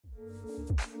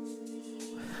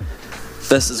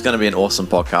This is going to be an awesome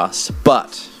podcast,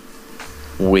 but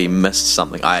we missed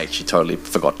something. I actually totally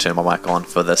forgot to turn my mic on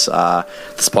for this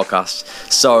this podcast.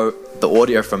 So the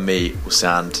audio from me will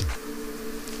sound,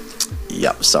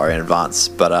 sorry in advance,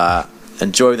 but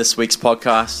enjoy this week's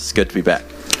podcast. It's good to be back.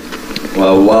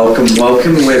 Well, welcome.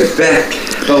 We're back.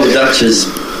 Bubble Dutch is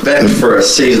back for a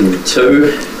season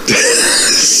 2.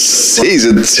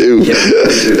 Season 2. Yeah,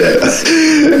 do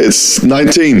that. It's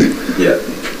 19. Yeah.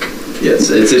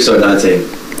 Yes, it's episode 19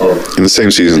 of in the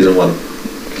same season. Season 1.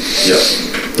 Yeah.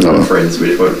 Oh. Friends,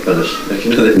 we won't finish.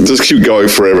 You know that? Just keep going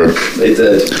forever. They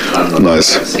did. I'm not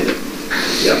Nice. I've seen it.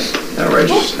 Yeah.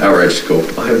 Outrageous cool.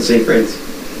 I haven't seen Friends.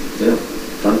 Yeah.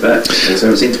 Fun fact. Also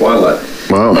haven't seen Twilight.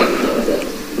 Wow.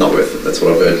 Not worth it. That's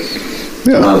what I've heard.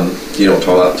 Yeah. Do you know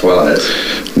what Twilight is?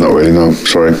 Not really, no.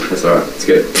 Sorry. That's alright. It's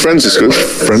good. Friends is good.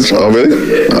 Friends? Oh,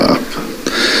 really? Yeah.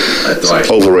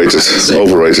 Overrated.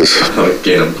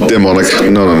 Again, I'm Demonic.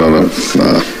 No.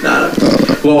 Nah.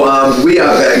 Well, we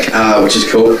are back, which is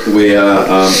cool.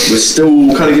 We're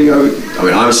still kind of getting over. I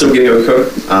mean, I'm still getting over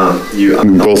COVID. You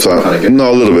Both are. kind of good.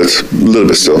 No, a little bit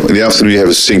still. In the afternoon you have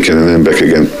a sink in and then back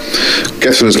again.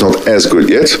 Catherine is not as good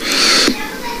yet,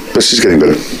 but she's getting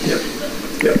better. Yeah.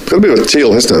 Got a bit of a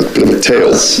tail, hasn't it? A bit of a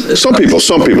tail. Some people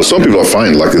are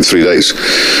fine, like in 3 days.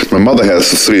 My mother had it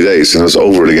for 3 days and was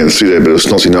over it again in 3 days, but it was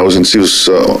snotty nose and she was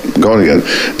gone again.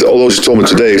 Although she told me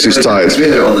today she's tired. We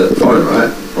had it on the phone, right?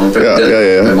 On Facebook.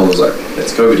 Yeah. My mum was like,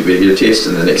 "It's COVID. You better get a test."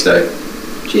 And the next day,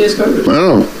 she has COVID. I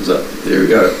know. I was like, "There we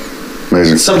go."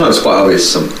 Amazing. It's sometimes quite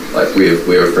obvious. We have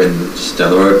a friend just down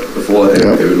the road before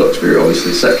who looked very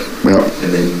obviously sick,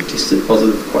 and then tested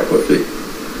positive quite quickly.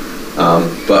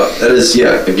 But it is,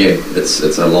 again,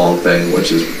 it's a long thing,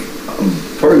 which is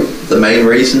probably the main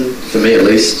reason, for me at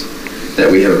least, that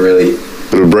we haven't really...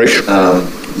 Bit of a break?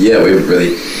 We haven't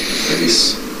really, I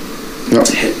guess,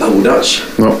 hit Bubble Dutch,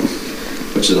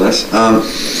 which is nice.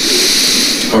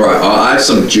 Alright, I have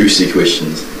some juicy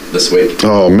questions this week.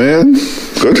 Oh, man.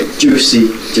 Good. Juicy.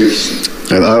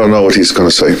 And I don't know what he's going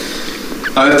to say.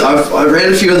 I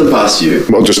ran a few of them past you.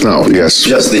 Well, just now, yes.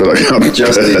 Just the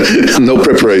no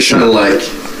preparation. Kind of like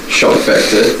shock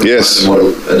factor. Yes. What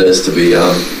it is to be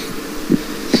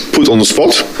Put on the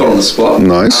spot.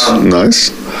 Nice. I don't know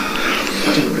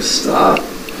where to start.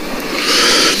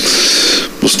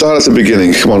 We'll start at the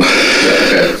beginning. Come on. Yeah,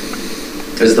 okay.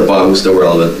 Is the Bible still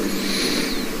relevant?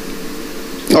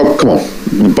 Oh, come on.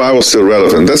 The Bible's still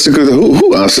relevant. That's a good...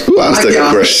 Who asked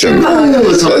that question?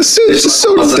 It's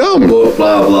so dumb. Blah,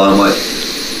 blah. I'm like,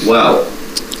 wow.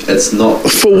 It's not...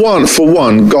 For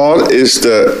one, God is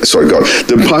the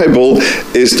Bible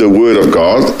is the Word of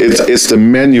God. It's the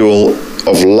manual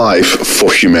of life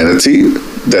for humanity.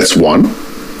 That's one.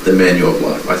 The manual of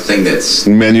life. I think that's...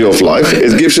 Manual of life.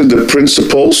 It gives you the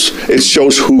principles. It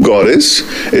shows who God is.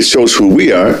 It shows who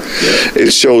we are. Yeah.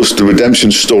 It shows the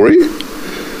redemption story.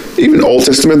 Even Old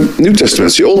Testament, New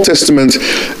Testament. The Old Testament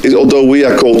is, although we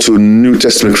are called to New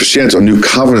Testament Christianity or New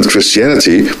Covenant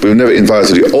Christianity, we were never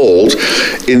invited to the Old.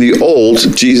 In the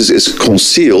Old, Jesus is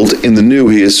concealed. In the New,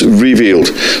 he is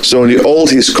revealed. So in the Old,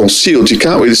 he is concealed. You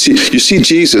can't really see. You see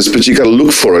Jesus, but you got to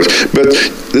look for it. But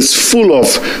it's full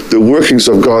of the workings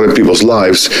of God in people's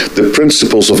lives, the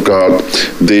principles of God,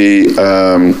 the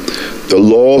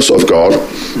laws of God,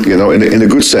 in a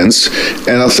good sense.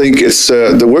 And I think it's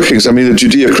the workings. I mean, the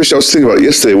Judeo-Christian, I was thinking about it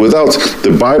yesterday, without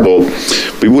the Bible,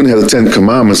 we wouldn't have the Ten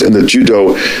Commandments and the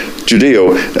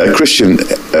Judeo-Christian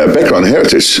background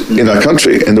heritage in our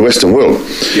country, in the Western world.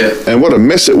 Yeah. And what a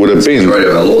mess it would have been. It's right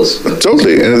of our laws.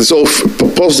 Totally. And it's all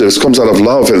positive. It comes out of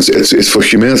love. And it's for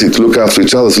humanity to look after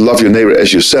each other, to love your neighbor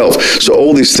as yourself. So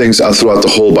all these things are throughout the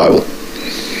whole Bible.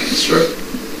 It's true.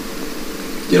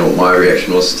 You know what my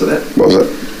reaction was to that? What was that?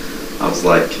 I was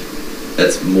like,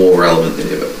 it's more relevant than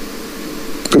ever.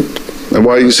 Good. And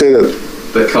why do you say that?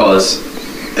 Because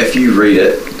if you read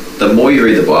it, the more you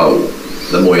read the Bible,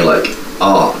 the more you're like,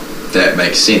 that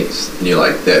makes sense. And you're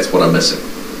like, that's what I'm missing.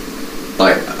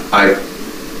 Like,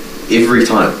 every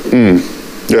time I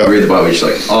read the Bible, you're just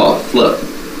like, flip,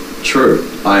 true,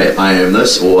 I am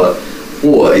this, or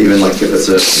even like if it's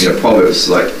a Proverbs,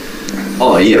 like,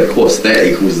 of course that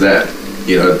equals that.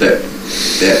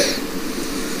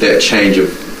 That change of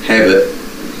habit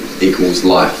equals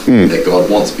life that God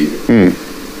wants people, and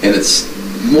it's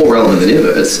more relevant than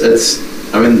ever. It's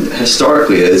I mean,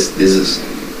 historically, there's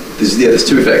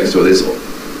two factors to it. There's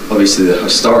obviously the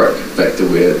historic factor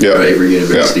where every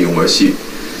university almost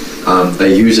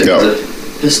they use it as a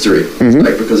history,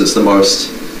 like, because it's the most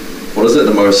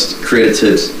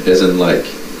credited, as in like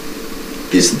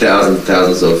there's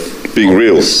thousands of being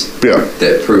real. Yeah.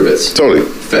 That prove it's Totally.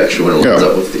 factual and it lines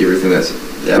up with everything that's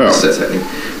happening.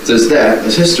 So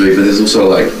there's history, but there's also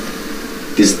like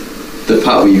there's the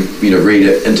part where you read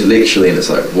it intellectually and it's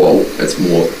like, whoa, it's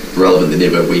more relevant than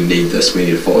ever. We need this. We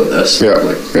need to follow this.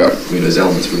 There's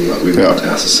elements we want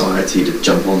our society to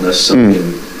jump on this so we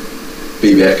can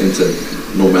be back into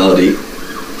normality.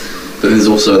 But there's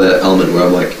also that element where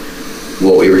I'm like,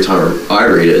 well, every time I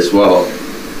read it as well,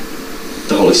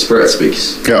 the Holy Spirit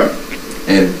speaks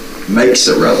and makes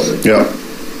it relevant.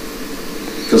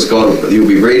 Because God, you'll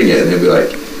be reading it and he'll be like,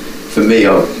 for me,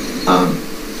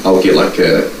 I'll get like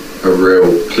a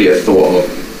real clear thought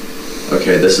of,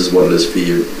 okay, this is what it is for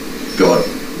you, God.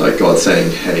 Like God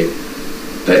saying, hey,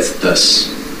 that's this.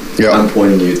 I'm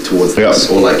pointing you towards this.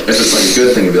 Or like, if it's like a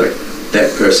good thing, it'll be like,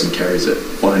 that person carries it.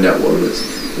 Find out what it is.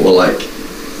 Or like,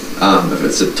 if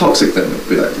it's a toxic thing, it'll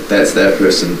be like, that's that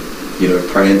person.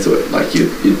 Pray into it. Like you'd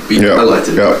be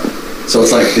highlighted. So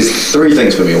it's like there's three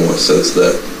things for me almost. So it's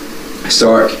the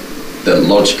historic, the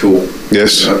logical.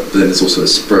 Yes. But then there's also the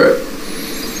Spirit,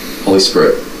 Holy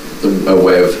Spirit, a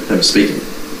way of Him speaking.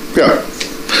 Yeah.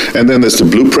 And then there's the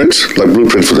blueprint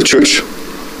for the church.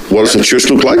 What does the church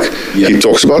look like? He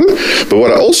talks about it. But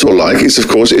what I also like is, of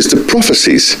course, the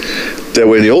prophecies that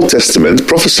were in the Old Testament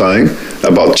prophesying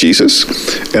about Jesus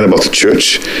and about the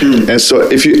church. And so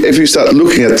if you start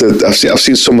looking at I've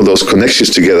seen some of those connections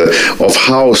together of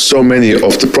how so many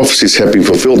of the prophecies have been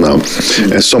fulfilled now,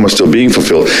 and some are still being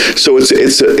fulfilled. So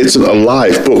it's an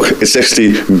alive book. It's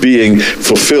actually being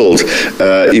fulfilled,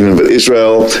 even with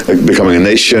Israel becoming a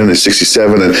nation in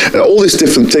 67, and all these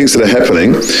different things that are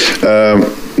happening.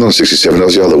 Not 67, that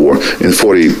was the other war, in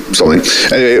 40 something.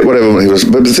 Anyway, whatever it was.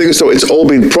 But the thing is, though, it's all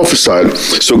been prophesied,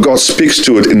 so God speaks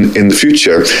to it in the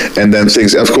future, and then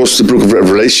things, and of course, the book of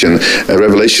Revelation,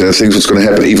 and things what's going to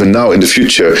happen even now in the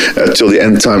future, till the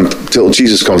end time, till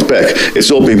Jesus comes back. It's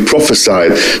all been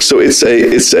prophesied, so it's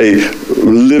a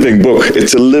living book.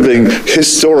 It's a living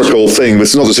historical thing.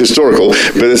 It's not as historical,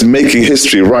 but it's making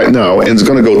history right now, and it's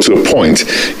going to go to a point,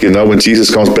 when Jesus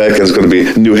comes back, and it's going to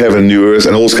be new heaven, new earth,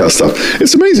 and all this kind of stuff.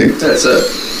 It's amazing. That's it.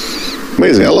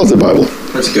 Amazing. I love the Bible.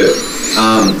 That's good.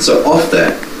 So off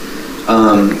that,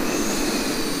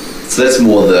 so that's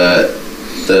more the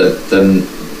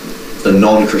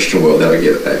non-Christian world that I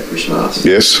get a question asked.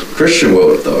 Yes. Christian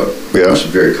world, though, which is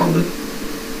very common,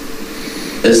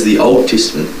 is the Old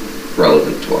Testament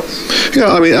relevant to us? Yeah,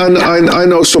 I mean, I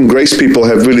know some grace people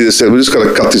have really said, we just got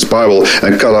to cut this Bible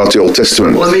and cut out the Old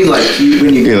Testament. Well, I mean, like,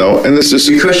 and this is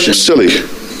Christian, silly.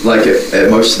 Like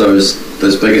at most of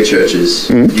those bigger churches,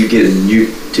 you get a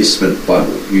New Testament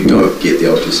Bible. You don't get the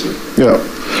Old Testament. Yeah.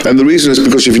 And the reason is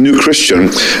because if you're a new Christian,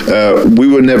 we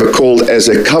were never called as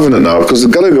a covenant now, because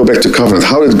we've got to go back to covenant.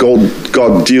 How did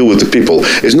God deal with the people?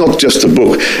 It's not just a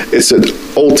book. It's an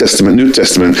Old Testament, New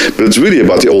Testament, but it's really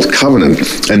about the Old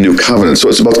Covenant and New Covenant. So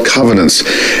it's about covenants.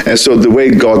 And so the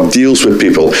way God deals with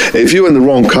people. If you're in the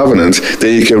wrong covenant,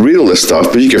 then you can read all this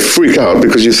stuff, but you can freak out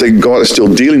because you think God is still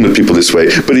dealing with people this way,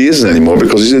 but He isn't anymore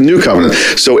because He's in a new covenant.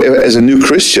 So as a new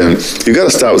Christian, you've got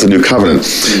to start with a new covenant,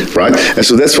 right? And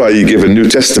so that's why you give a New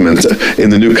Testament in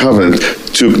the new covenant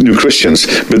to new Christians.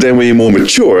 But then when you're more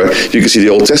mature, you can see the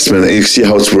Old Testament and you can see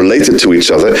how it's related to each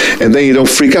other, and then you don't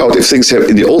freak out if things have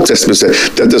in the Old Testament say,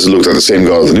 that doesn't look like the same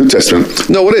God as the New Testament.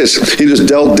 No, it is. He just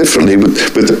dealt differently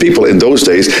with the people in those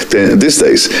days than in these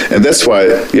days. And that's why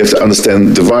you have to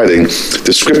understand dividing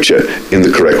the scripture in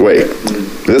the correct way.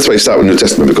 And that's why you start with New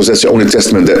Testament, because that's the only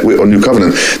testament or New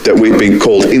Covenant that we've been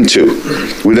called into.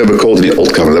 We never called in the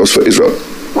Old Covenant. That was for Israel.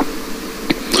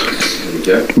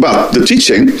 But the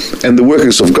teaching and the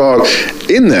workings of God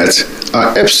in that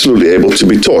are absolutely able to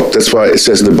be taught. That's why it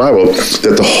says in the Bible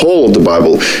that the whole of the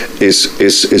Bible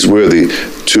is worthy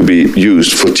to be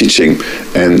used for teaching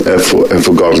and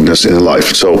for godliness in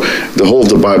life. So the whole of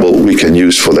the Bible we can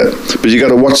use for that. But you got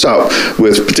to watch out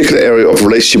with a particular area of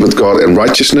relationship with God and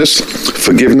righteousness,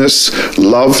 forgiveness,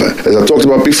 love. As I talked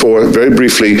about before, very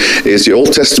briefly, is the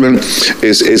Old Testament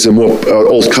is a more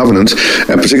Old Covenant,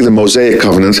 and particularly the Mosaic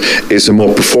Covenant is a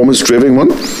more performance-driven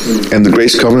one, and the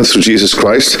Grace Covenant through Jesus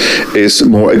Christ is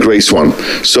more a grace one.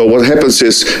 So what happens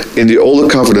is, in the older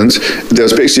covenant,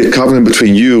 there's basically a covenant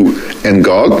between you and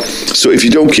God. So if you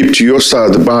don't keep to your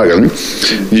side of the bargain,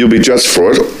 you'll be judged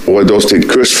for it, or those things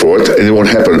cursed for it, and it won't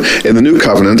happen. In the new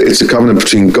covenant, it's a covenant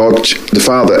between God the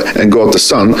Father and God the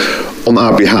Son, on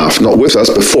our behalf, not with us,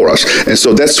 but for us. And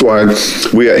so that's why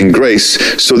we are in grace.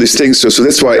 So these things, so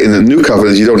that's why in the new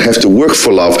covenant, you don't have to work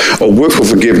for love or work for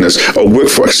forgiveness or work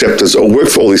for acceptance or work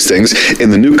for all these things. In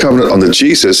the new covenant under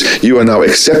Jesus, you are now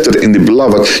accepted in the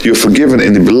beloved, you're forgiven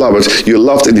in the beloved, you're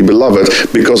loved in the beloved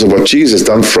because of what Jesus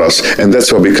done for us. And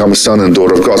that's why we become a son and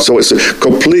daughter of God. So it's a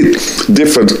complete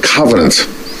different covenant.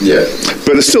 Yeah.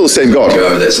 But it's still the same God. Go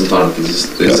over that sometimes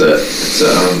because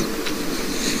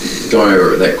going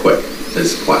over it that quick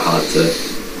is quite hard to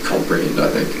comprehend, I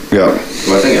think. Yeah.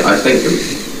 Well, I think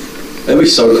it'd be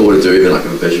so cool to do even like a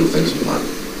visual thing sometime,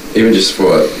 even just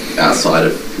for outside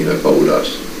of Bible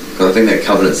Dutch. Because I think that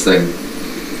covenants thing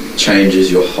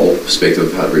changes your whole perspective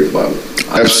of how to read the Bible.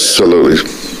 Absolutely.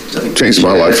 I think Changed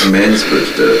my life.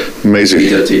 Mansbridge did it. Amazing. He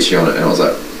did a teaching on it, and I was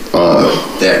like,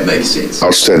 oh, that makes sense.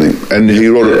 Outstanding. And he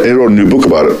wrote a new book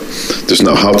about it. Just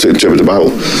now how to interpret the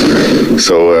Bible.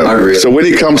 So when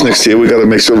he comes next year, we got to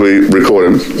make sure we record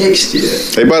him. Next year.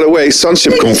 Hey, by the way,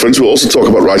 Sonship Conference, we'll also talk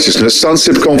about righteousness.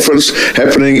 Sonship Conference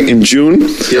happening in June.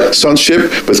 Yeah. Sonship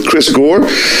with Chris Gore.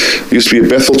 Used to be a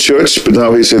Bethel church, but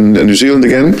now he's in New Zealand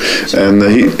again. And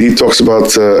he talks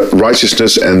about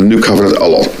righteousness and New Covenant a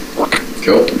lot.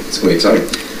 Cool. It's going to be exciting.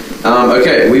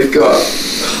 Okay, we've got...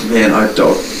 Oh, man,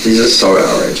 these are so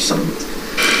outrageous.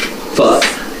 But...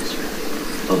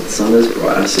 Oh, the sun is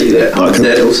bright. I see that.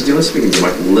 Dad, also, do you want to speak into the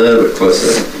mic a little bit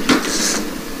closer?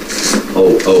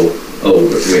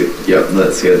 Wait. Yeah,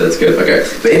 that's good. Okay.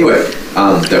 But anyway,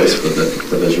 that was for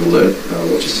the visual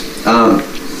watches.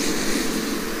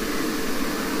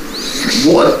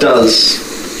 What does...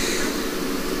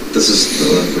 This is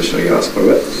the question I get asked quite a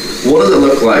bit. What does it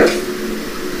look like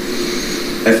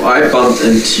if I bumped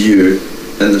into you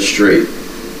in the street?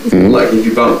 Mm-hmm. Like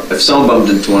if someone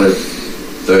bumped into one of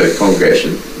the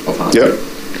congregation of Harmony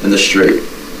in the street,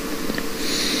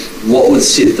 what would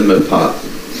set them apart?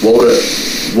 What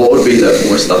would be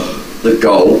the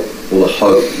goal or the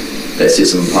hope that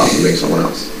sets them apart from being someone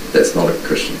else that's not a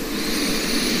Christian?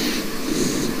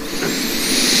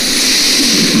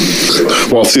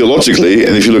 Well, theologically,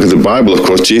 and if you look at the Bible, of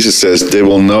course, Jesus says they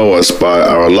will know us by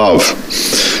our love.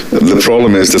 The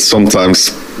problem is that sometimes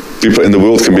people in the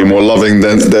world can be more loving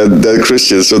than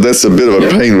Christians, so that's a bit of a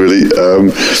pain, really.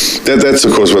 That's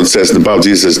of course what it says about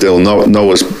Jesus. They'll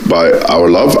know us by our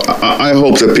love. I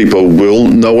hope that people will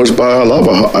know us by our love.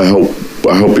 I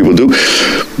hope people do.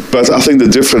 But I think the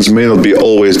difference may not be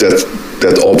always that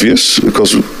obvious,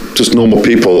 because just normal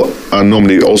people are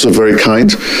normally also very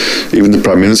kind. Even the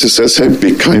Prime Minister says, hey,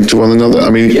 be kind to one another. I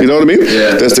mean, you know what I mean?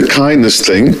 Yeah. There's the kindness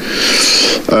thing.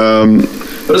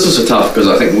 But it's also tough because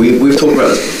I think we've talked about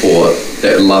this before,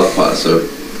 that love part. So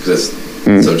just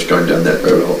going down that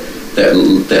rabbit hole,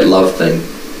 that love thing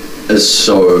is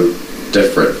so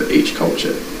different for each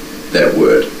culture. That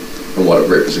word and what it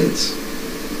represents.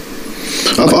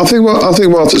 I think.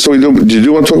 So do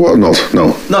you want to talk about it or not?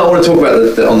 No. No, I want to talk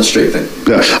about the on the street thing.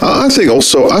 Yeah, I think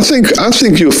also. I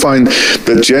think you'll find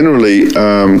that generally.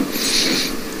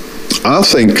 I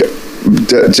think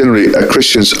that generally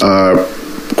Christians are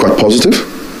quite positive.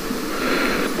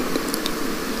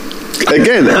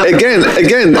 Again. I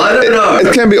don't know.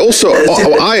 It can be also.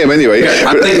 I am anyway.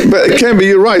 Okay, but it can be.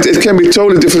 You're right. It can be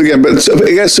totally different again. But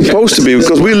it's supposed to be,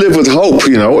 because we live with hope.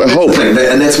 A hope.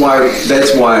 And that's why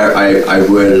I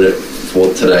worded it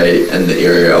for today in the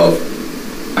area of,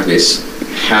 I guess,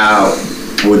 how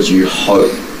would you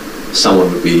hope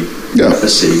someone would be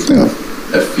perceived? Yeah.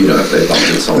 If they bumped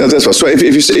into someone. That's right. So if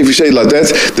you say it like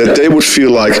that they would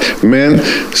feel like, man,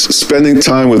 spending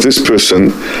time with this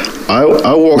person,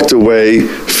 I walked away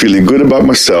feeling good about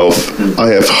myself. Mm-hmm.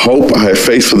 I have hope. I have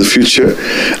faith for the future.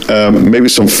 Maybe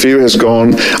some fear has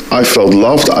gone. I felt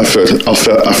loved. I felt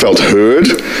heard.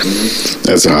 Mm-hmm.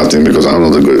 That's a hard thing because I'm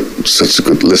not such a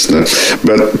good listener.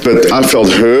 But I felt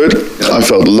heard. Yeah. I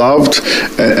felt loved,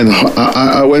 and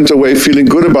I went away feeling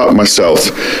good about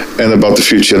myself and about the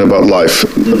future and about life.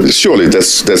 Mm-hmm. Surely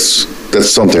that's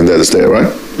something that is there,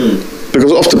 right? Mm.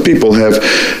 Because often people have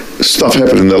stuff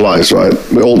happen in their lives, right?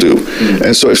 We all do. Mm.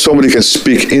 And so if somebody can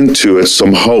speak into it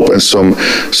some hope and some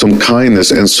kindness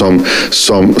and some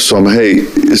hey,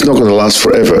 it's not going to last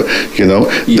forever,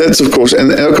 That's of course,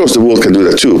 and of course the world can do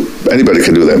that too. Anybody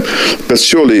can do that. But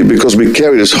surely, because we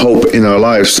carry this hope in our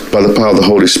lives by the power of the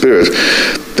Holy Spirit,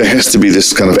 there has to be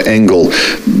this kind of angle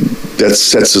that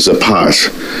sets us apart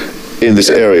in this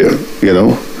area,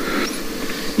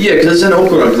 Yeah, because it's an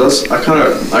awkward one, because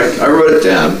I wrote it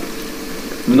down,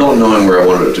 not knowing where I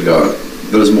wanted it to go.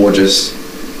 It was more just,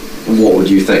 what would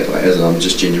you think? Like, as I'm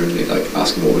just genuinely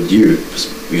asking, what would you,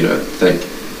 think?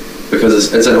 Because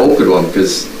it's an awkward one,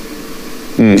 because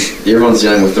everyone's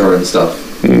dealing with their own stuff,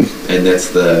 and that's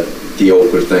the the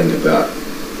awkward thing about,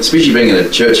 especially being in a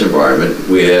church environment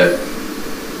where,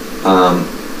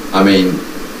 I mean,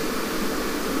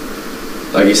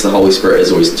 I guess the Holy Spirit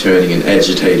is always turning and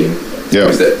agitating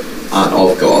things that aren't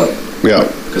of God. Yeah.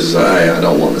 Because it's like, hey, I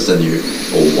don't want this in you,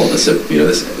 or want this,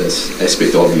 this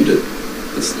aspect of you to.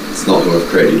 It's not who I've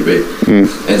created you to be.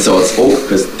 And so it's awkward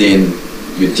because then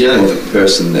you're dealing with a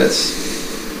person that's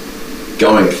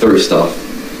going through stuff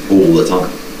all the time.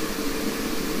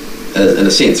 In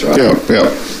a sense, right? Yeah.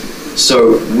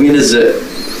 So when is it?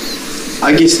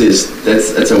 I guess it's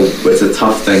a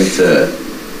tough thing to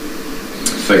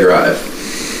figure out.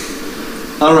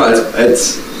 I don't know.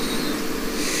 It's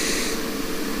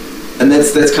and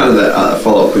that's kind of the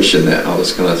follow-up question that I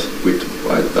was I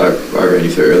ran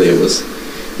you through earlier was,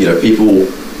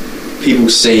 people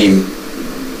seem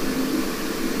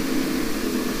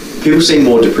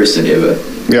more depressed than ever.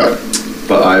 Yeah.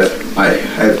 But I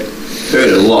have heard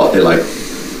a lot. They're like,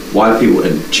 why are people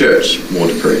in church more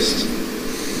depressed?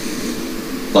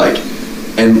 Like,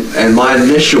 and my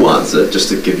initial answer, just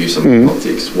to give you some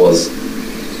context, was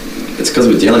it's because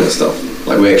we're dealing with stuff.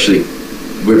 Like we're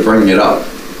bringing it up.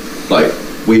 Like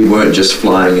we weren't just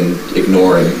flying and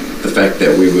ignoring the fact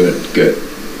that we weren't good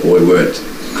or we weren't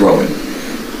growing.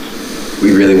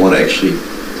 We really want to actually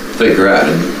figure out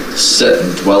and sit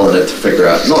and dwell in it to figure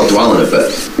out, not dwell in it,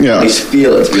 but at least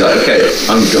feel it, to be like, okay,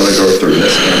 I'm going to go through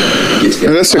this and get to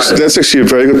And that's actually a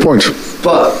very good point.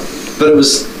 But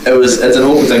it's an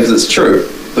awkward thing because it's true,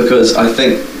 because I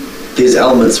think there's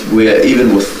elements where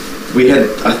even with we had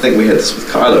this with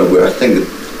Kylo, where I think that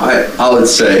I would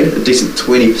say a decent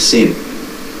 20%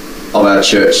 of our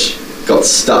church got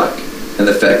stuck in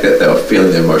the fact that they were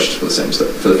feeling their emotions for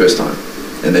the first time,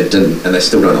 and they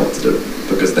still don't know what to do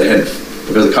because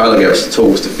Kylo gave us the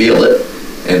tools to feel it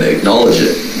and acknowledge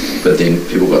it, but then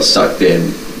people got stuck there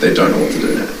and they don't know what to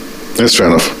do now. That's fair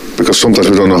enough, because sometimes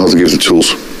we don't know how to give the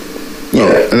tools. No,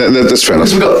 and that's fair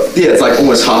enough. It's like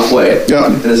almost halfway. Yeah,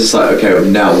 and it's just like, okay, well,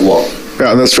 now what?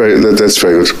 Yeah, that's very good.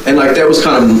 And like that was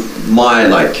kind of my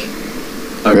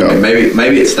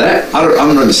maybe it's that.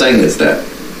 I'm not saying it's that,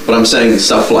 but I'm saying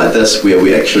stuff like this where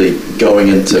we're actually going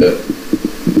into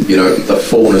the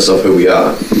fullness of who we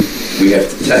are. We have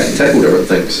to tackle different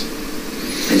things,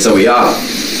 and so we are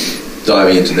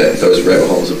diving into those rabbit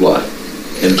holes of life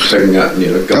and figuring out.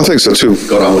 God, I think so too.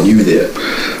 God, I want you there.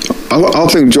 I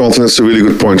think, Jonathan, that's a really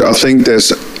good point. I think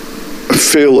there's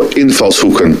veel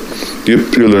invalshoeken.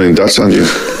 You're learning Dutch, aren't you?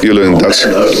 You're learning Dutch.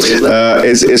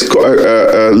 It's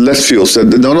left fields.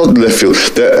 No, not left field.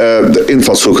 The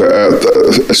invalshoeken.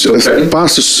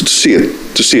 Paths to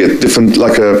see it different,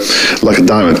 like a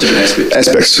diamond. Different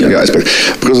aspects. Yeah. Aspects.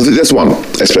 Because that's one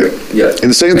aspect. Yeah.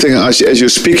 And the same thing, as you're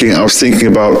speaking, I was thinking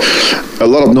about a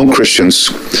lot of non-Christians.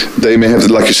 They may have,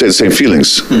 like you said, the same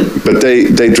feelings, but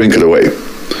they drink it away.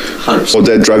 100%. Or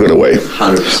they drug it away,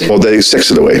 100%. or they sex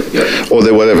it away, or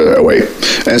they whatever away.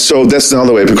 And so that's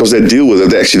another way, because they deal with it,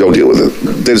 they actually don't deal with it.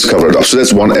 They just cover it up. So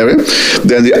that's one area.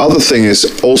 Then the other thing is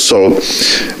also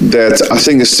that I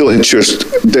think is still in church,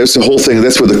 there's the whole thing,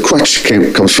 that's where the crutch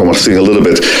comes from, I think, a little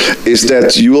bit, is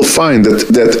that you will find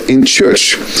that in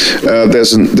church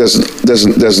there's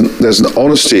an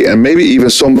honesty, and maybe even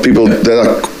some people that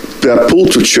are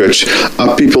pulled to church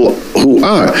are people who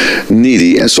are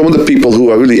needy, and some of the people who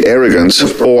are really arrogant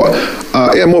or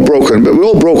more broken, but we're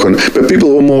all broken, but people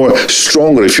who are more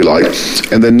stronger, if you like,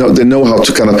 and they know how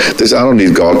to kind of this, I don't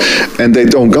need God, and they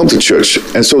don't come to church,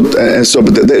 and so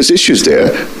but there's issues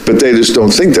there, but they just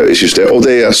don't think there are issues there, or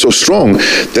they are so strong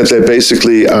that they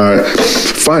basically are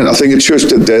fine. I think in church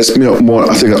that there's more,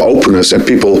 I think, an openness, and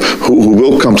people who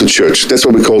will come to church. That's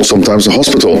what we call sometimes a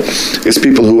hospital. It's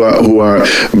people who are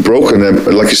broken, and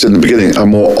like you said in the beginning, are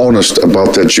more honest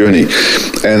about their journey.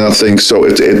 And I think so.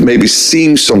 It maybe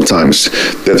seems sometimes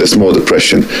that there's more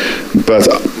depression, but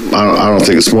I don't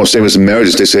think it's more same as in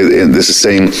marriages. They say this is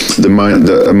saying the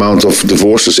amount of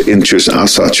divorces in church and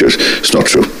outside church. It's not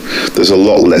true. There's a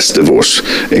lot less divorce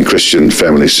in Christian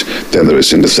families than there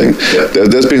is in the thing. Yeah.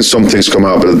 There's been some things come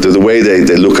out, but the way they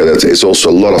look at it is also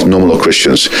a lot of nominal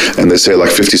Christians, and they say like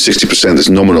 50-60% is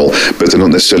nominal, but they're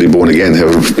not necessarily born again,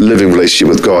 have a living relationship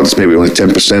with God. It's maybe only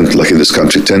 10%, like in this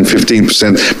country,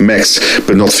 10-15% max,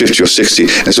 but not 50 or 60.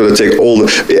 And so they take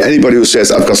anybody who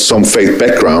says I've got some faith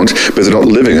background, but they're not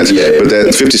living it, but they're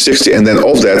 50-60, and then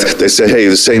of that they say, hey,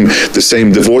 the same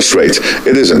divorce rate.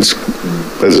 It isn't.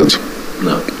 It isn't.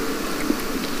 No.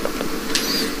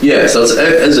 Yeah, so it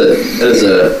is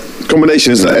a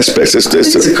combination, isn't it? Aspects.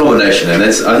 It's a combination, and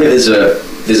I think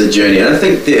there's a journey, and I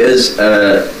think there is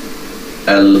a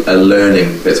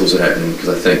learning that's also happening, because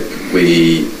I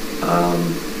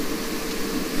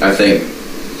think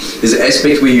there's an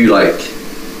aspect where you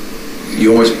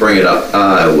almost bring it up.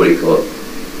 What do you call it?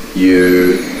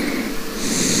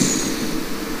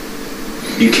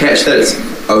 You catch that it's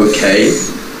okay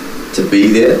to be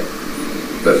there,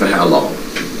 but for how long?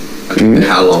 And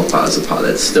how long part is the part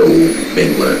that's still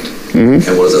being learned? And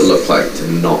what does it look like to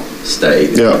not stay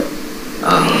there?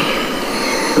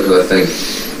 Because I think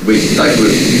we've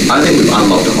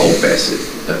unlocked a whole facet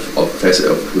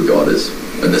of who God is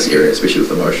in this area, especially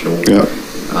with emotional,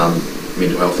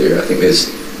 mental health area. I think there's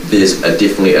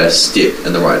definitely a step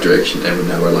in the right direction, and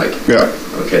now we're like,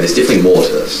 okay, there's definitely more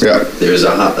to this. There's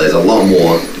a lot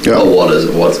more. What is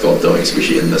God doing,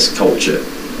 especially in this culture?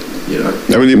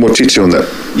 And we need more teaching on that.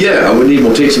 Yeah, we need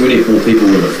more teaching. We need more people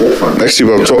in the forefront.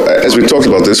 Actually, as we talked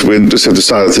about this, we just have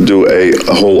decided to do a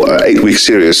whole 8-week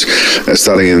series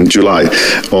starting in July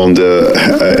on the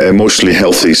emotionally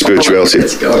healthy spirituality.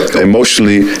 Let's go.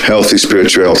 Emotionally healthy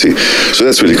spirituality. So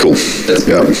that's really cool. That's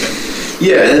good.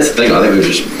 Yeah, and that's the thing. I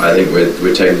think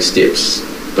we're taking steps,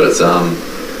 but it's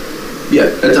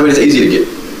it's easy to get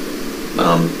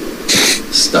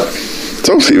stuck.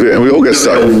 Totally, and we all get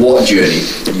stuck. No matter what journey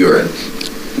you're in,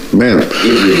 man.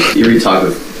 Every type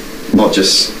of not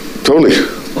just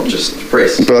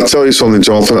depressed. But I'll tell you something,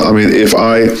 Jonathan. I mean, if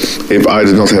I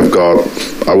did not have God,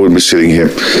 I wouldn't be sitting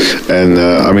here. And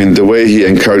the way He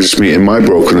encourages me in my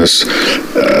brokenness,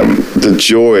 the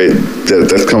joy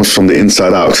that comes from the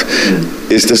inside out,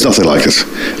 there's nothing like it.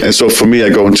 And so for me, I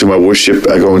go into my worship,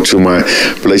 I go into my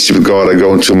relationship with God, I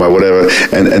go into my whatever.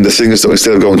 And the thing is, though,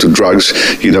 instead of going to drugs,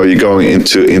 you're going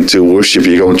into worship,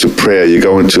 you go into prayer, you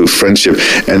go into friendship.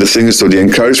 And the thing is, though, the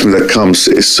encouragement that comes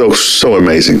is so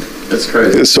amazing. It's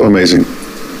crazy. It's so amazing.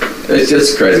 It's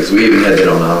just crazy because we even had that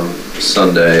on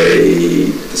Sunday,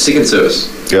 the second service.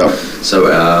 Yeah. So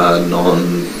our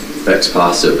non-Vax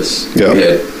Pass service. Yeah.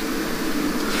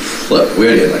 We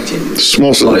only had like 10.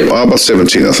 Small, about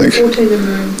 17, I think. 14 in the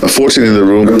room. 14 in the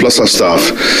room, plus our staff.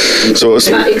 So it's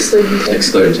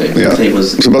Excluding team. yeah. The team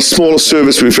was It's about the smallest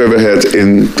service we've ever had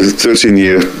in the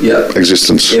 13-year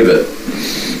existence. ever.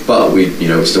 But we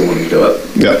still wanted to do it.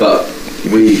 Yeah. But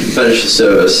we finished the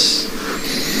service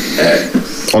at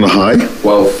On a high?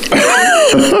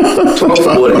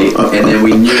 12:40, and then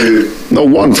we knew. No,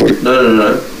 1:40.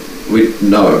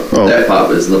 No. Oh. That part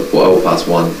was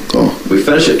 1:12. Oh. We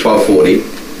finished at 12:40,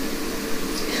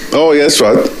 Oh, yeah, that's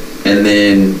right. and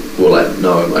then we're like,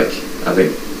 no, I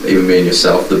think even me and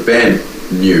yourself, the band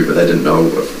knew, but they didn't know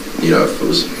if it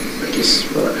was. I guess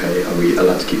we're like, hey, are we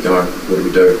allowed to keep going? What do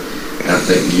we do? And I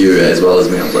think you as well as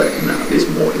me, I was like, no, there's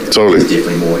more here. Totally. There's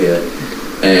definitely more here.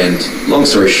 And long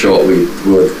story short,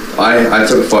 I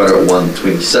took a photo at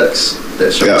 1:26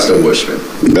 that showed us still worshiping.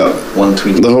 Yeah.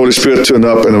 1:20. The Holy Spirit turned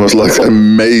up and it was like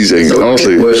amazing. So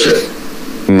Honestly, we worship.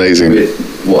 amazing. We had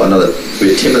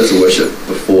 10 minutes of worship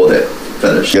before that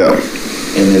finished. Yeah.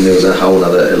 And then there was a whole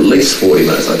another at least 40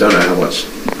 minutes. I don't know how much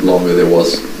longer there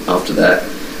was after that,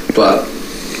 but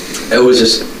it was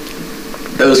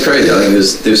crazy. I think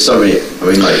there's so many. I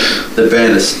mean, like the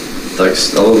band is like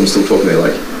a lot of them still talking. They're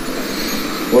like,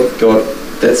 "What God?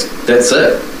 That's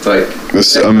it." Like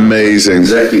It's amazing.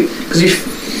 Exactly, because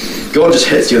God just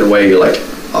hits you in a way you're like,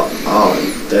 "Oh,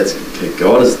 that's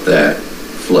God is that."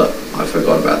 Flip, I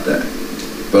forgot about that.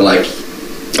 But like,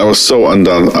 I was so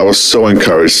undone. I was so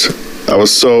encouraged.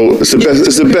 It's the best.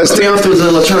 It's the best. I mean, afterwards,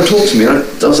 they're like trying to talk to me. And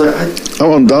I was like,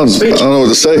 I'm undone. I don't know what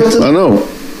to say. I know.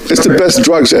 It's the best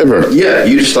drugs ever. yeah,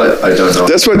 you just like, I don't know.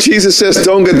 That's what Jesus says.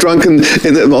 Don't get drunk on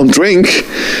drink,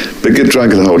 but get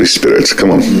drunk in the Holy Spirit. Come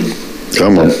on.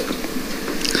 Come on.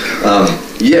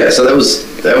 Yeah, so that was.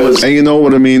 And you know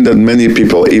what I mean? That many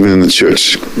people, even in the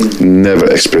church, never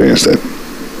experience that.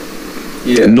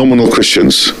 Yeah. Nominal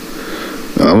Christians.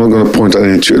 I'm not going to point out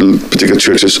any particular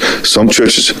churches. Some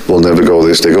churches will never go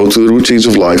this. They go to the routines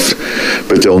of life,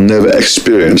 but they'll never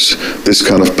experience this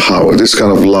kind of power, this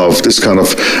kind of love, this kind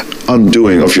of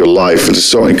undoing of your life. It is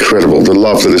so incredible. The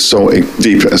love that is so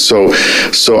deep. And so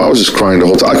I was just crying the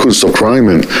whole time. I couldn't stop crying,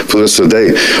 man, for the rest of the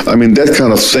day. I mean, that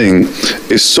kind of thing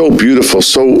is so beautiful,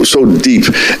 so deep.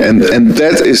 And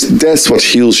that's what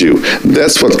heals you.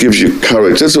 That's what gives you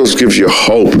courage. That's what gives you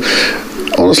hope.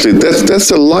 Honestly, that's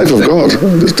the life of God.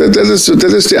 That is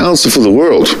the answer for the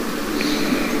world.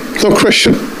 No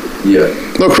question. Yeah.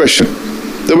 No question.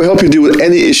 That will help you deal with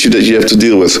any issue that you have to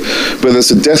deal with. Whether it's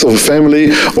the death of a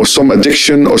family or some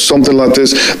addiction or something like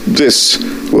this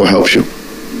will help you.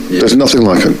 Yeah. There's nothing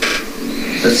like it.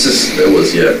 It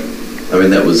was. I mean,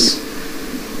 that was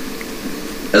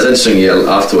interesting. Yeah,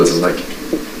 afterwards, I was like,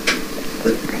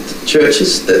 the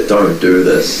churches that don't do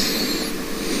this,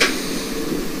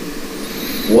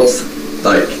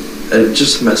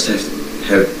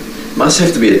 must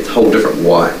have to be a whole different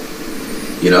why.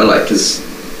 You know, like, because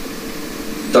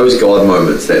those God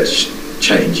moments that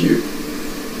change you.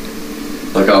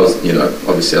 Like, I was, you know,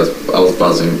 obviously I was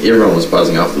buzzing. Everyone was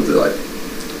buzzing afterwards. They're like,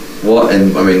 what?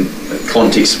 And I mean, the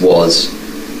context was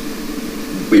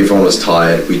everyone was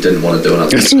tired. We didn't want to do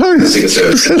another second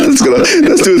service.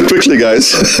 Let's do it quickly,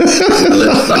 guys. We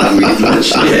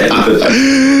literally had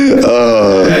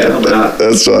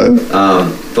that's fine.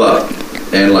 But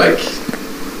and like,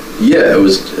 yeah, it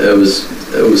was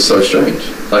so strange.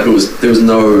 Like, there was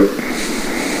no,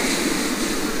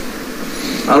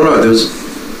 I don't know,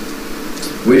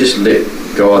 we just let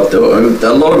God do it. I mean,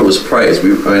 a lot of it was praise.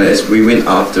 As we went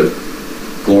after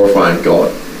glorifying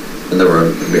God in the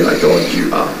room and being like, God,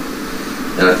 you are.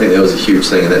 And I think that was a huge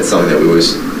thing, and that's something that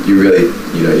you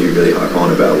really harp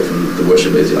on about within the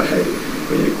worship is, you're like, hey,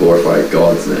 we need to glorify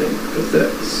God's name, because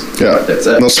that's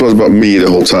it. Not so much about me the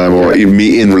whole time, or even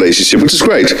me in relationship, which is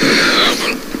great.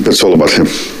 But it's all about Him.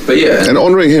 But yeah. And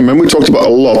honoring Him. And we talked about a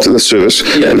lot in the service.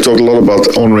 Yeah. We talked a lot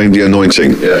about honoring the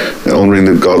anointing. Yeah. And honoring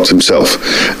the God Himself.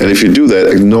 And if you do that,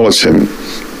 acknowledge Him.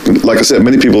 Like I said,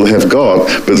 many people have God,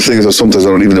 but the thing is that sometimes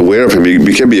they're not even aware of Him.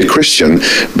 You can be a Christian,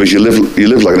 but you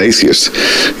live like an atheist,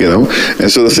 you know. And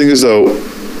so the thing is, though,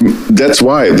 that's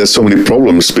why there's so many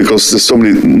problems, because there's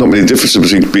not many differences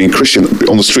between being Christian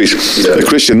on the street, a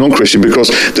Christian, non-Christian,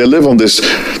 because they live on this,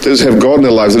 they just have God in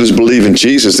their lives, they just believe in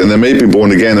Jesus, and they may be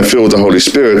born again and filled with the Holy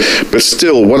Spirit, but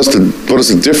still, what is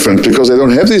the difference? Because they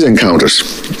don't have these encounters.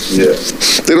 Yeah.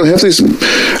 They don't have these,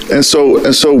 and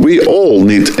so we all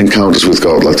need encounters with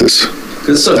God like this.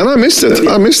 And I missed it.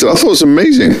 I thought it was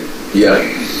amazing. Yeah.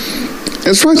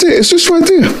 It's right there. It's just right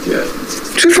there. Yeah.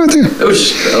 It's just right there. It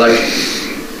was just like,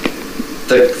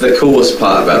 the coolest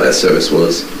part about that service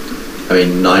was, I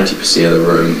mean, 90% of the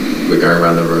room, we're going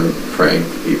around the room praying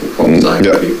for people, prophesying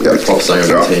for people, prophesying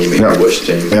over the team, and the worship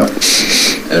team. Yeah.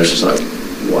 And it was just like,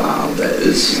 wow, that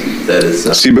is.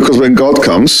 See, because when God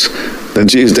comes, then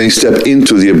Jesus then step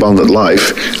into the abundant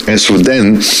life, and so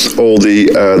then all the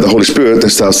Holy Spirit then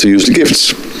starts to use the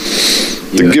gifts.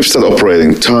 The gifts start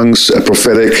operating, tongues,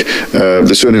 prophetic,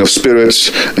 discerning of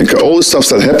spirits, and all this stuff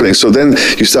starts happening. So then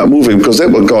you start moving, because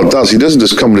that's what God does. He doesn't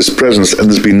just come in His presence and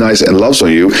just be nice and loves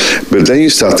on you, but then you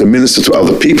start to minister to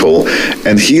other people,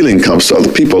 and healing comes to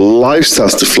other people. Life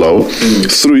starts to flow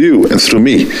through you and through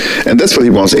me. And that's what He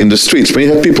wants in the streets. When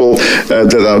you have people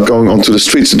that are going onto the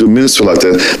streets to do ministry like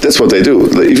that, that's what they do.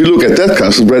 If you look at that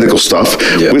kind of radical stuff,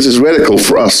 which is radical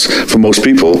for us, for most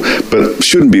people, but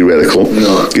shouldn't be radical,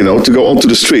 you know, to go on to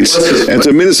the streets and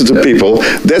to minister to people,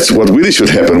 that's what really should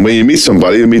happen. When you meet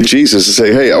somebody, you meet Jesus and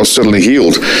say, hey, I was suddenly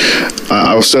healed.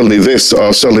 I was suddenly this,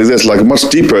 or suddenly this, like much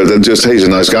deeper than just, hey, he's a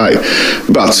nice guy.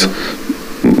 But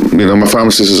you know, my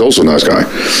pharmacist is also a nice guy.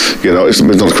 You know, it's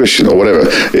not a Christian or whatever.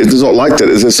 It's not like that.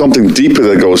 There's something deeper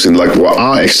that goes in, like, well,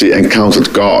 I actually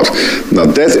encountered God. Now,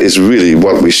 that is really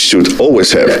what we should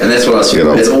always have. And that's what I was, you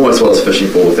know, it's almost what I was fishing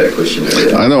for with that question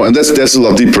earlier. I know, and that's a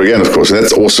lot deeper again, of course, and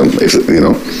that's awesome. If, you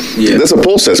know, that's what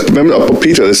Paul says. Remember,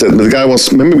 Peter, they said, the guy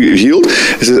wants, remember we healed?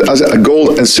 He said, I said,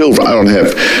 gold and silver I don't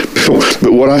have,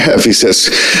 but what I have, he says,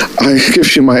 I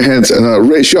give you my hands and I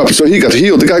raise you up. So he got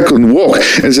healed. The guy couldn't walk,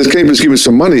 and he says, can you please give me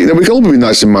some money? And we can all be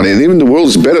nice in money, and even the world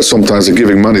is better sometimes at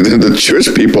giving money than the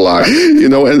church people are, you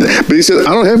know. But he said,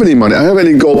 I don't have any money. I have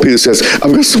any gold. Peter says,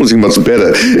 I've got something much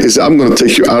better. He said, I'm going to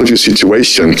take you out of your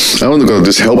situation. I'm not going to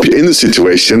just help you in the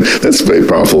situation. That's very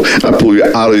powerful. I pull you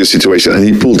out of your situation. And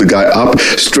he pulled the guy up.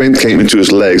 Strength came into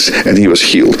his legs, and he was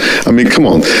healed. I mean, come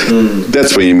on.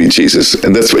 That's when you meet Jesus,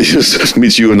 and that's when you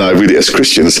meet you and I really as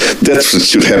Christians. That's what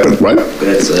should happen, right?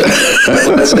 That's it.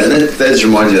 That just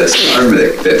reminds me of that. I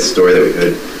remember that story that we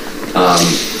heard.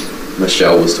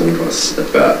 Michelle was talking to us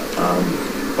about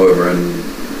over in,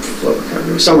 I can't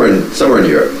remember, somewhere in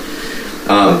Europe,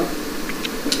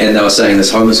 and they were saying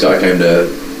this homeless guy came to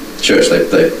church. They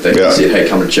said, hey,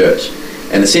 come to church,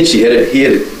 and essentially he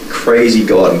had a crazy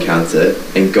God encounter,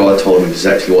 and God told him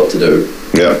exactly what to do.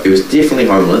 He was definitely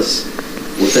homeless.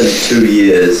 Within 2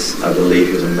 years, I believe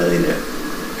he was a millionaire,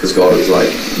 because God was like,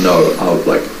 no,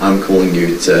 I'm calling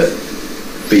you to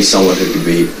be someone who could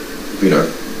be, you know,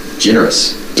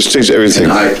 generous. Just change everything.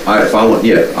 And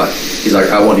he's like,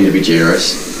 I want you to be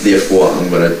generous, therefore I'm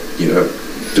going to, you know,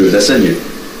 do this in you.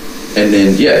 And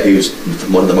then, he was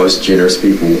one of the most generous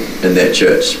people in that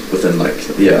church within, like,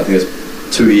 I think it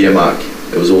was 2 year mark.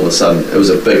 It was all of a sudden, it was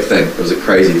a big thing. It was a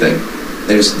crazy thing.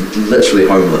 And he was literally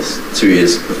homeless 2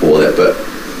 years before that, but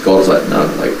God was like, no,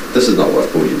 like, this is not what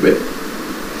I've called you to be.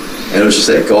 And it was just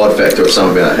that God factor of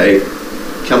someone being like, hey,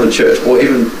 come to church, or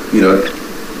even, you know,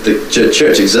 the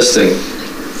church existing,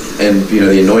 and, you know,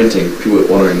 the anointing, people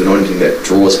honoring the anointing that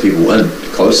draws people in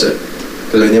closer.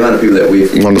 Because I mean, the amount of people that we've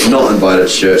Wonderful. not invited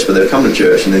to church, but they've come to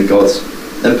church, and then God's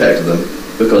impacted them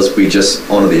because we just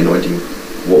honour the anointing.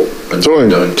 And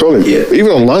Totally. Yeah.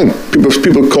 Even online,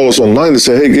 people call us online. They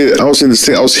say, "Hey, I was in this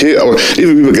thing. I was here."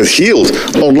 Even people get healed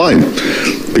online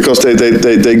because they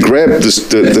grab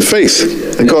the faith,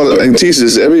 and God and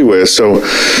Jesus is everywhere. So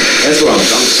that's what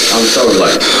I'm so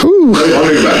like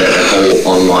wondering about that whole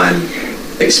online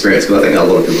experience, because I think a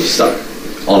lot of people are stuck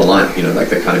online. You know, like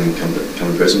they can't even come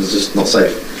in person. It's just not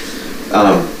safe.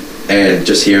 And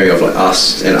just hearing of like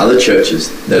us and other churches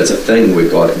that it's a thing where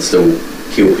God can still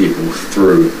heal people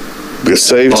through get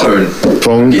saved, phone,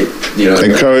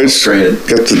 encouraged,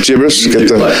 get the gibberish, get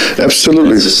the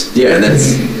absolutely. Just, yeah, and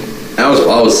that's. I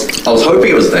was hoping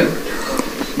it was a thing.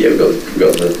 Yeah, we got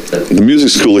the music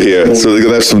school here, so they're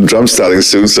gonna have some drums starting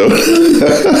soon. So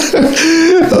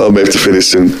I'll have to finish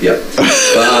soon. Yeah,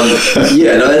 but,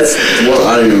 yeah. No, that's. Well,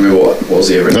 I don't even remember what was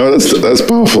the ever. No, that's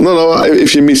powerful. No.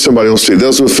 If you meet somebody on the street, that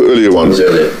was the earlier one. It was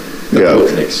earlier. Yeah.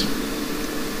 Connects.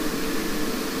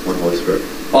 One Holy Spirit.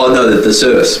 Oh no, the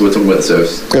service. We're talking about the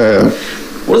service. Yeah.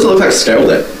 What does it look like to scale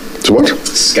that? To what?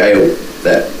 Scale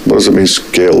that. What does it mean,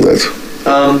 scale that?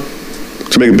 To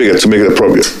make it bigger, to make it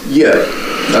appropriate. Yeah.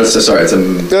 Sorry, it's a...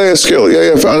 Yeah, scale.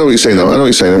 Yeah. I know what you're saying now.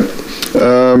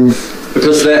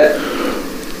 Because that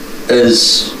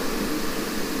is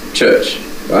church,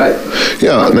 right?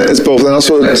 Yeah, it's both. And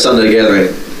also... Like a Sunday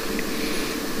gathering.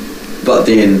 But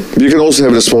then... You can also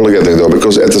have a smaller gathering, though,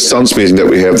 because at the Sons meeting that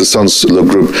we have, the Sons little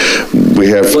group, we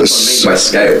have... What do I mean by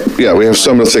scale? Yeah, we have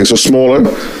some of the things, so smaller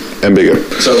and bigger.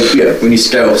 So, yeah, when you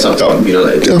scale something, you know,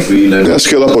 like... Yeah,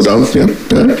 scale up or down, yeah.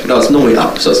 No, it's normally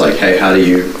up, so it's like, hey, how do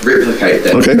you replicate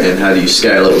that? Okay. And how do you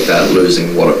scale it without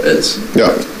losing what it is?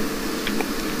 Yeah.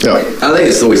 I think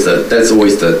it's always that's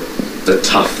always the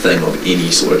tough thing of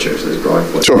any sort of church that's growing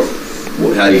for. Sure.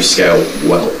 Well, how do you scale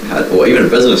well? Or even a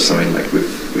business, I mean, like we've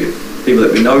people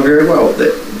that we know very well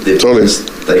that Totally.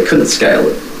 they couldn't scale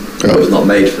it. Yeah. It was not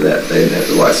made for that. They didn't have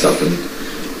the right stuff, and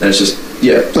it's just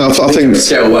No, I think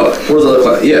scale well. What does it look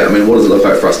like? Yeah, I mean, what does it look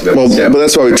like for us to be able to scale? But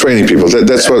that's why we're training people.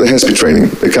 That's what it has to be training.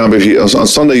 It can't be on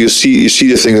Sunday. You see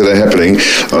the things that are happening,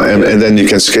 and then you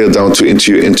can scale down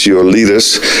into your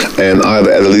leaders, and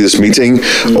either at a leaders meeting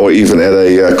or even at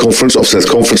a conference. Often at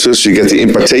conferences, you get the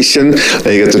impartation and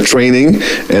you get the training,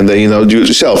 and then do it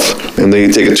yourself, and then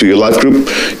you take it to your life group,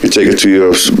 you take it to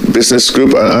your business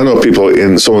group. I know people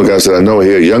some of the guys that I know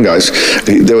here, young guys,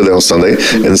 they were there on Sunday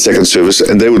in the second service,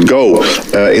 and they would go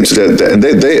into that, and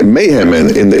they mayhem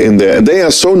in there, and they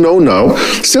are so known now.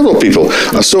 Several people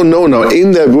are so known now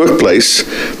in their workplace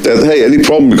that hey, any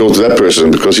problem, we go to that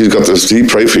person because he's got this. He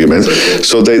prayed for you, man.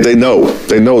 So they know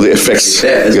the effects.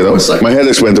 Like my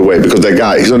headaches went away because that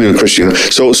guy, he's not even Christian.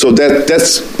 So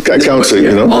that's counseling.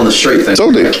 On the street thing.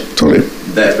 Totally.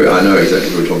 That I know exactly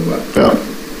what we're talking about. Yeah.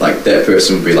 Like that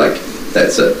person would be like,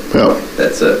 that's it. Yeah.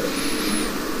 That's it.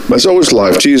 But it's always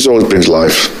life. Jesus always brings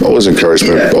life, always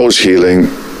encouragement, always healing,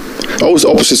 always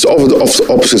opposite spirit.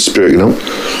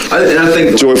 I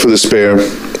think joy for despair.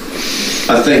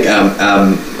 I think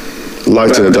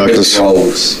light in the darkness.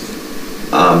 Roles,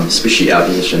 especially our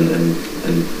position in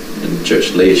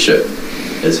church leadership,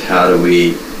 is how do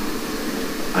we,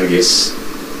 I guess,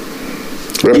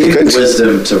 replicate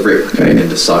wisdom to replicate and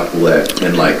disciple that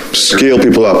and like scale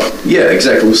people up. Yeah,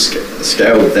 exactly. We'll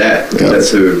scale that. Yeah.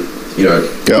 That's who.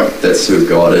 That's who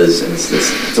God is, and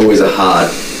it's always a hard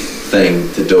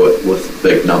thing to do it with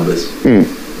big numbers,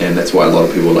 and that's why a lot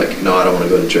of people are like, no, I don't want to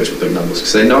go to church with big numbers,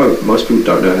 because they know most people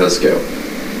don't know how to scale,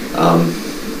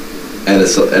 and I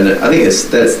think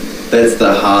that's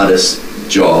the hardest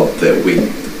job that we,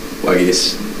 I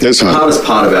guess, it's the hardest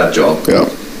part of our job. Yeah,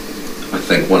 I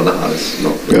think one of the hardest.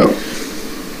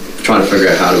 Trying to figure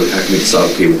out how can we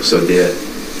disciple people so they're,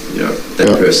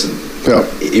 that person. Yeah.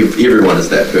 Everyone is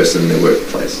that person in their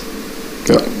workplace.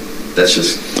 Yeah. That's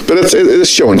just... But it is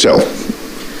show and tell.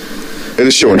 It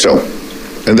is show and tell.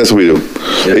 And that's what we do.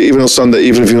 Yeah. Even on Sunday,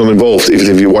 even if you're not involved, even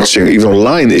if you're watching, even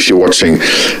online if you're watching,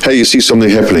 hey, you see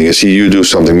something happening, you see you do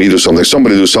something, me do something,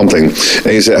 somebody do something,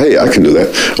 and you say, hey, I can do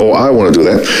that, or I want to do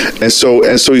that. And so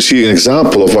you see an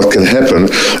example of what can happen.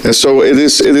 And so it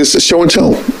is show and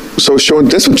tell. So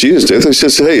that's what Jesus did. He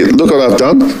says, hey, look what I've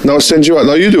done. Now I send you out.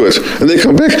 Now you do it. And they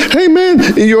come back. Hey, man,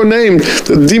 in your name,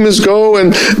 the demons go,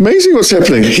 and amazing what's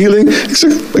happening. Healing.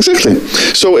 Exactly.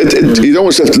 So you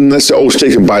don't have to necessarily always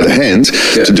take them by the hand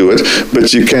to do it,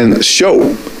 but you can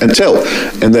show and tell.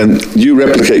 And then you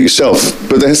replicate yourself.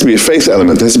 But there has to be a faith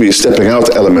element. There has to be a stepping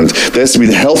out element. There has to be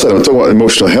the health element. Talking about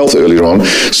emotional health earlier on.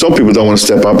 Some people don't want to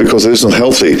step out because it is not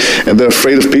healthy, and they're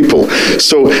afraid of people.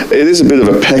 So it is a bit of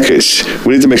a package.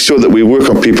 We need to make sure sure that we work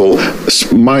on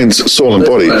people's minds, soul, and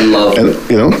body. I love and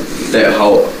that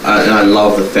whole, and I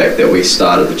love the fact that we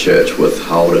started the church with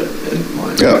Hold It in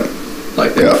mind. Yeah.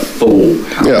 Like that full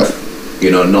health.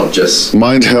 Yeah. Not just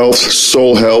mind health,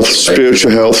 soul health,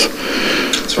 spiritual health.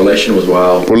 It's relational as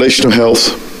well. Relational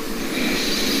health.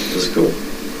 Physical.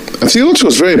 And theology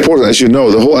was very important, as you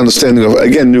know, the whole understanding of,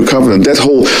 again, New Covenant,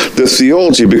 the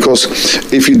theology, because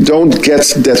if you don't get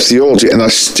that theology, and I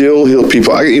still hear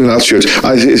people, even at church,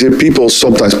 I hear people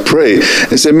sometimes pray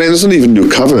and say, man, it's not even New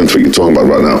Covenant what you're talking about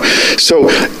right now. So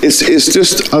it's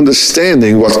just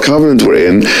understanding what covenant we're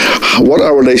in, what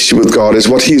our relationship with God is,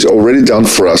 what He's already done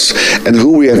for us, and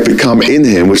who we have become in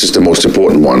Him, which is the most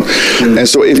important one. And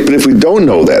so if we don't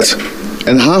know that,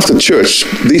 and half the church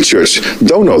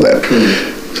don't know that.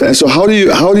 And so how do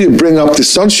you bring up the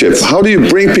sonship? How do you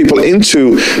bring people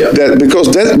into that?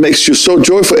 Because that makes you so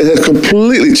joyful. It has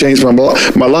completely changed my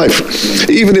life.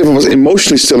 Even if I was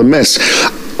emotionally still a mess,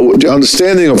 the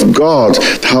understanding of God,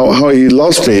 how He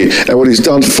loves me and what He's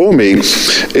done for me,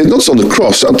 it's not on the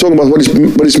cross. I'm talking about what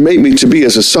He's made me to be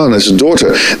as a son, as a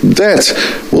daughter. That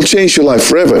will change your life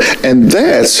forever. And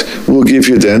that will give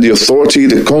you then the authority,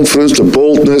 the confidence, the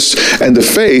boldness, and the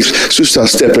faith to start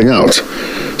stepping out.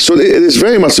 So it is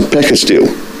very much a package deal,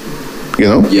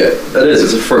 Yeah, it is.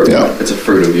 It's a fruit. Yeah. It's a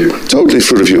fruit of you. Totally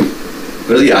fruit of you.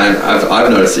 But yeah, I've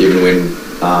noticed even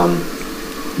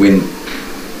when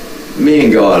me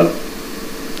and God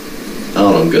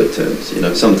aren't on good terms,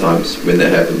 sometimes when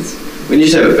that happens, when you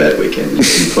just have a bad weekend,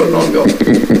 you put it on God.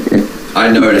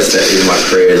 I noticed that in my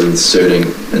prayers in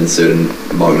certain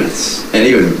moments, and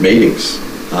even meetings,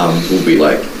 will be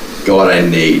like, God, I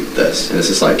need this. And it's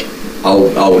just like,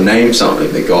 I'll name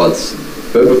something that God's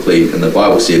biblically in the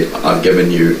Bible said, I've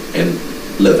given you, and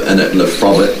live in it, live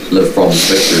from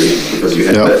victory because you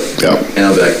have it. Yeah. And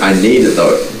I'll be like, I need it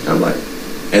though. And I'm like,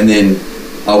 and then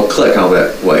I'll click, I'll be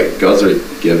like, wait, God's already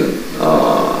given.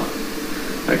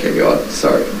 Okay, God,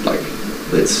 sorry. Like,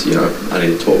 let's, I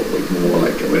need to talk more,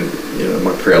 like, when,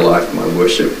 my prayer life, my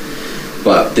worship.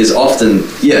 But there's often,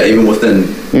 even within,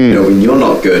 when you're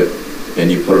not good and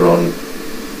you put it on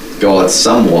God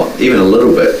somewhat, even a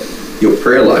little bit, your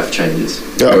prayer life changes.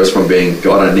 It goes from being,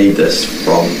 God, I need this,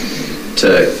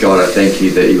 to God, I thank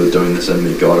you that you're doing this in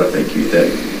me. God, I thank you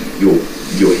that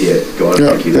you're here. God,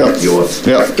 I thank you that you're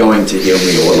going to heal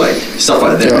me, or like stuff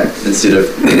like that. Instead of,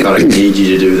 God, I need you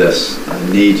to do this.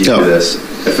 I need you to do this.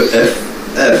 If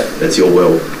it's your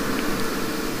will.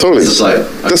 Totally. It's like,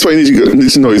 that's why you need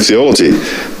to know your theology.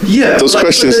 Yeah. Those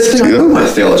questions. My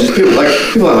theology. People like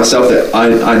myself that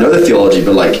I know the theology,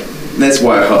 but like that's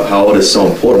why how it is so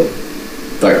important.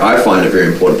 Like I find it very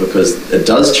important because it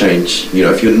does change.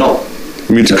 If you're not.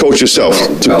 You need to coach yourself.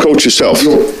 Coach yourself.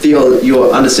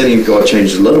 Your understanding of God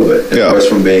changes a little bit. It goes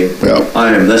from being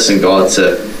I am this and God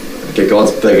to okay,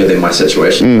 God's bigger than my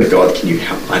situation. But God, can you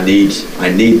help? I need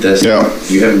this.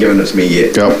 You haven't given it to me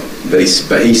yet. But He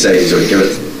says He's already given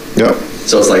it to me.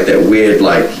 So it's like that weird,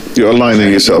 like you're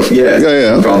aligning yourself.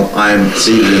 From I'm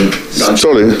seated in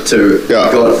sonship to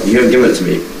God, you haven't given it to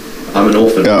me. I'm an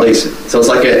orphan, please. So it's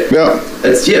like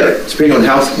it's depending on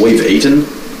how we've eaten.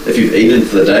 If you've eaten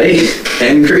for the day,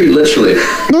 angry, literally.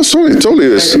 No, totally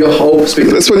is. Your whole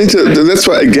perspective. That's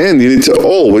why again, we need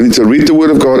to read the Word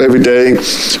of God every day.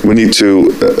 We need to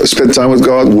spend time with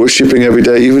God, worshiping every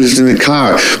day, even if it's in the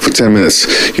car for 10 minutes.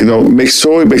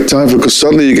 Make time because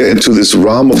suddenly you get into this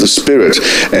realm of the Spirit,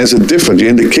 and it's you're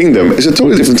in the kingdom. It's a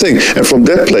totally different thing. And from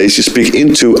that place, you speak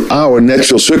into our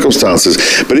natural circumstances.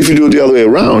 But if you do it the other way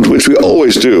around, which we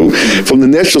always do, from the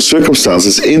natural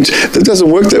circumstances, that doesn't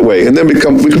work that way. And then we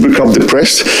become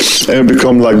depressed and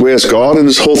become like, where's God in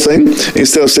this whole thing?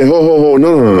 Instead of saying,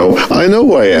 no, I know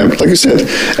who I am, like you said.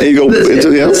 And you go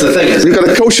that's the thing. You've got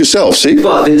to coach yourself, see?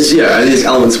 But there's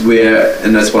elements where,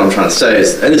 and that's what I'm trying to say,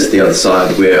 it is the other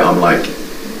side where I'm like,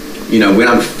 when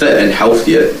I'm fit and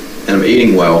healthier and I'm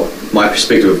eating well, my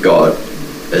perspective of God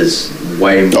is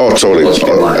way more totally.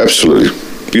 Absolutely.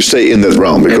 You stay in that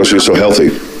realm because you're so healthy.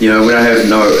 When I have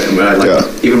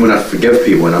even when I forgive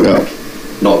people and I'm like,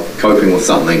 not coping with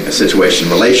something, a situation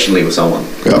relationally with someone.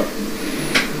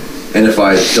 And if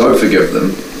I don't forgive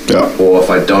them, or if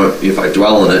I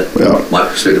dwell in it, my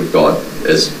perspective of God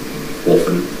is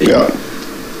orphan.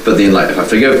 But then, like, if I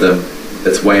forgive them,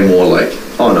 it's way more like,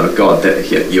 oh no, God,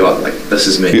 you are like, this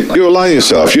is me. You align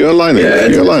yourself. You're aligning.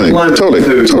 You're aligning. Totally.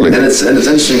 And it's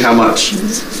interesting how much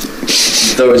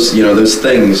those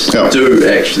things do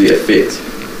actually affect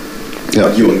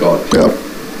you and God.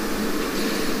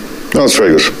 No, it's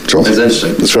very good, John. It's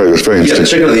interesting. It's very good. It's very interesting. Yeah, the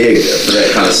chicken or the egg for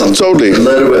that kind of something. Totally. A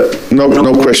little bit.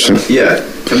 No question.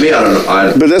 For me, I don't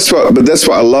know. But that's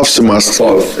what I love so much.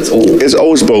 Both. It's all. It's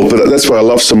always both, but that's why I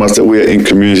love so much that we are in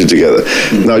community together.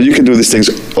 Now, you can do these things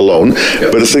alone,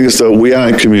 but the thing is, though, we are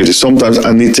in community. Sometimes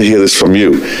I need to hear this from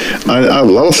you. I have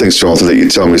a lot of things, Jonathan, that you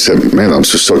tell me, say, man, I'm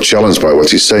just so challenged by what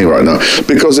he's saying right now.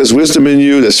 Because there's wisdom in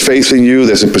you, there's faith in you,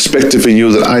 there's a perspective in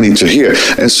you that I need to hear.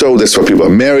 And so that's why people are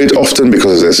married often,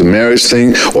 because there's a marriage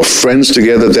thing, or friends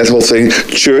together, that whole thing,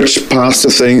 church, pastor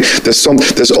thing.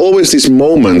 There's always these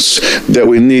moments that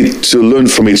we need to learn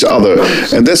from each other.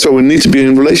 And that's why we need to be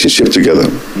in relationship together.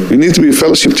 We need to be in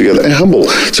fellowship together and humble,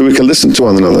 so we can listen to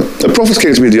one another. A prophet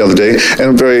came to me the other day, and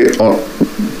I'm very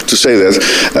to say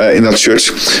that in our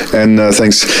church, and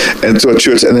thanks, and to our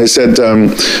church, and they said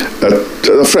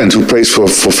a friend who prays for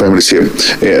families here,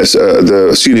 yes,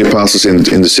 the senior pastors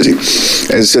in the city,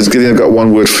 and he says, Gideon, I've got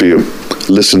one word for you: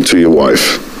 listen to your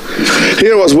wife.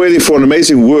 Here I was waiting for an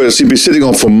amazing word you'd be sitting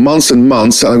on for months and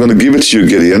months, and I'm going to give it to you,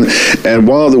 Gideon. And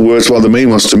one of the words, the main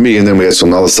ones to me, and then we had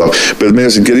some other stuff, but the main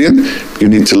was, Gideon, you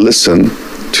need to listen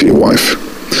to your wife.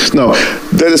 Now,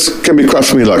 that can be quite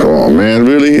for me, like, oh man,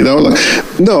 really?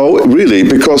 No, really,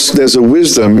 because there's a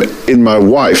wisdom in my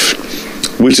wife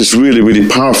which is really, really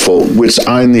powerful, which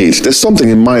I need. There's something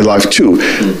in my life too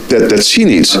that she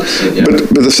needs. Yeah.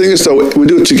 But the thing is, though, we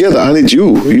do it together. I need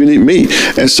you, you need me,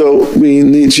 and so we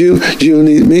need you, you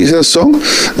need me. Is that a song?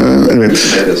 Anyway,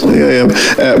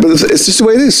 but it's just the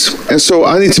way it is. And so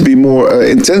I need to be more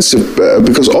intensive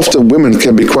because often women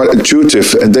can be quite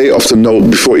intuitive, and they often know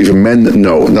before even men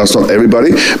know. Now, it's not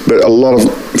everybody, but a lot of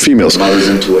females. Mother's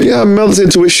intuition. Yeah, mother's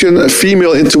intuition,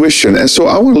 female intuition, and so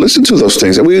I want to listen to those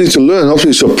things, and we need to learn.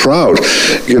 Obviously, so proud,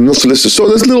 not to listen. So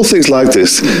there's little things like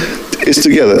this. It's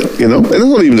together, and it's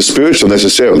not even the spiritual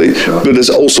necessarily, but it's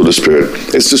also the spirit.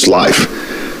 It's just life,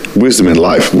 wisdom in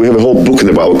life. We have a whole book in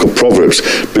the Bible called Proverbs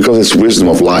because it's wisdom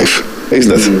of life,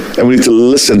 isn't it? And we need to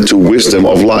listen to wisdom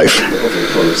of life.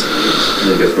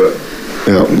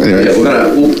 Anyway.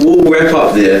 Yeah, we'll wrap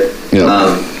up there.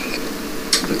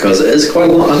 Because it is quite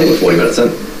a lot. I think we're 40 minutes in.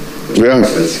 Yeah,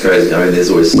 it's crazy. I mean, there's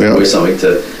always something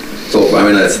to talk about. I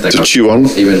mean, that's the thing. To chew on.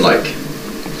 Even like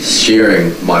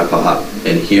sharing my part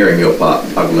and hearing your part,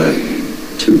 I've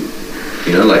learned too.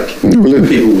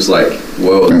 People's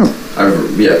world.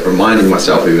 Reminding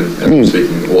myself even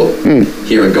speaking or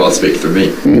hearing God speak through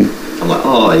me. I'm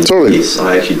like, totally. Yes,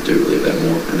 I actually do believe that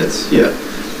more, and it's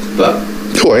But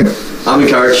cool. I'm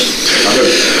encouraged. I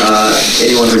hope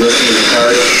anyone who's listening is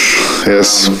encouraged.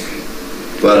 Yes.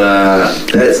 But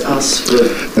that's us.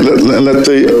 Let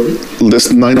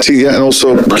this 19, and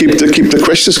also keep the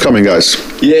questions coming, guys.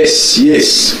 Yes,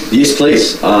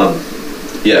 please.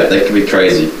 That can be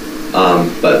crazy.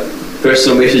 But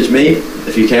personal message me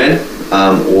if you can,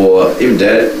 or even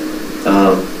Dad,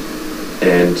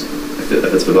 and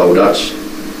if it's for Bible Dutch,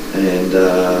 and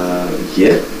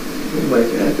we'll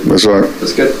make it happen. That's right.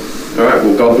 That's good. All right.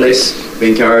 Well, God bless.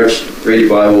 Be encouraged. Read your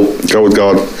Bible. Go with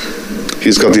God.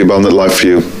 He's got the abundant life for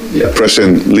you. Yeah. Press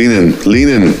in. Lean in.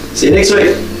 See you next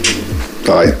week.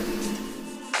 Bye.